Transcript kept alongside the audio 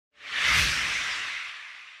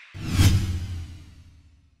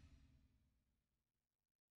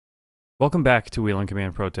Welcome back to Whelen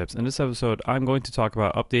Command Pro Tips. In this episode, I'm going to talk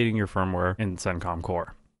about updating your firmware in CenCom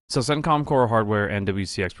Core. So CenCom Core hardware and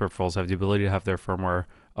WCX peripherals have the ability to have their firmware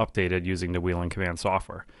updated using the Whelen Command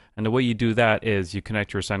software. And the way you do that is you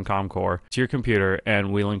connect your CenCom Core to your computer,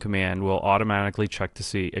 and Whelen Command will automatically check to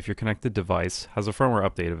see if your connected device has a firmware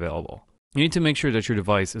update available. You need to make sure that your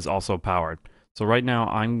device is also powered. So right now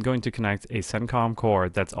I'm going to connect a CenCom Core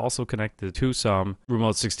that's also connected to some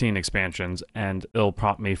Remote 16 expansions, and it'll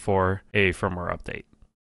prompt me for a firmware update.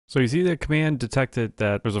 So you see the command detected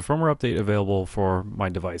that there's a firmware update available for my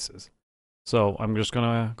devices. So I'm just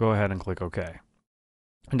gonna go ahead and click OK.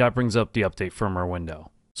 And that brings up the update firmware window.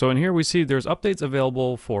 So in here we see there's updates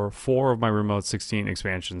available for 4 of my Remote 16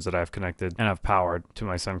 expansions that I've connected and have powered to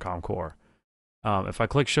my CenCom Core. If I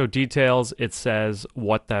click show details, it says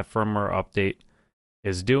what that firmware update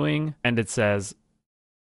is doing, and it says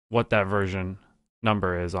what that version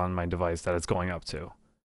number is on my device that it's going up to.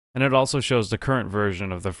 And it also shows the current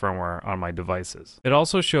version of the firmware on my devices. It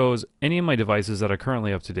also shows any of my devices that are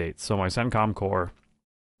currently up to date. So my CenCom Core,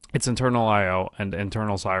 its internal I/O, and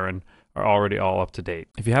internal Siren are already all up to date.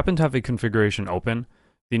 If you happen to have a configuration open,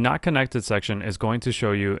 the not connected section is going to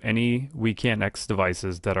show you any WeCanX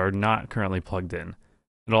devices that are not currently plugged in.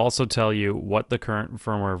 It'll also tell you what the current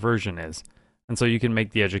firmware version is, and so you can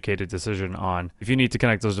make the educated decision on if you need to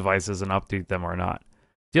connect those devices and update them or not.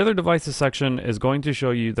 The other devices section is going to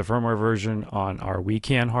show you the firmware version on our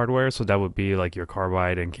WeCan hardware, so that would be like your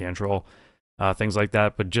Carbide and Cantrell, things like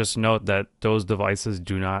that, but just note that those devices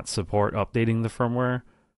do not support updating the firmware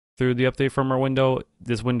through the update firmware window.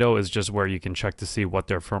 This window is just where you can check to see what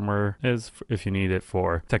their firmware is if you need it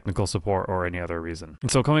for technical support or any other reason.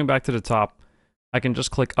 And so coming back to the top, I can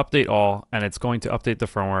just click update all, and it's going to update the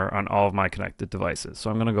firmware on all of my connected devices.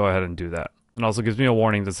 So I'm going to go ahead and do that. It also gives me a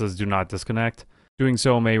warning that says do not disconnect. Doing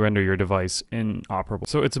so may render your device inoperable.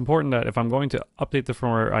 So it's important that if I'm going to update the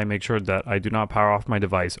firmware, I make sure that I do not power off my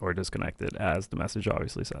device or disconnect it, as the message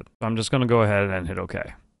obviously said. So I'm just going to go ahead and hit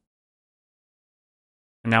OK.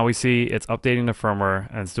 And now we see it's updating the firmware,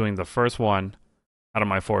 and it's doing the first one out of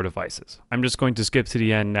my 4 devices. I'm just going to skip to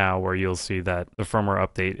the end now, where you'll see that the firmware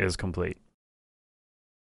update is complete.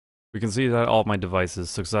 We can see that all of my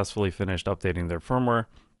devices successfully finished updating their firmware.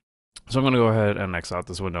 So I'm going to go ahead and X out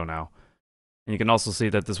this window now. And you can also see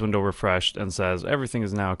that this window refreshed and says everything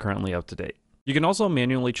is now currently up to date. You can also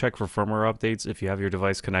manually check for firmware updates if you have your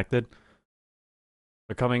device connected.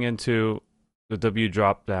 By coming into the W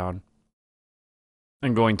drop down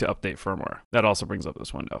and going to update firmware. That also brings up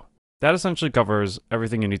this window. That essentially covers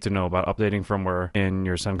everything you need to know about updating firmware in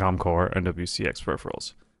your CenCom Core and WCX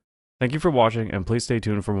peripherals. Thank you for watching, and please stay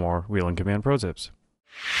tuned for more Whelen Command Pro Tips.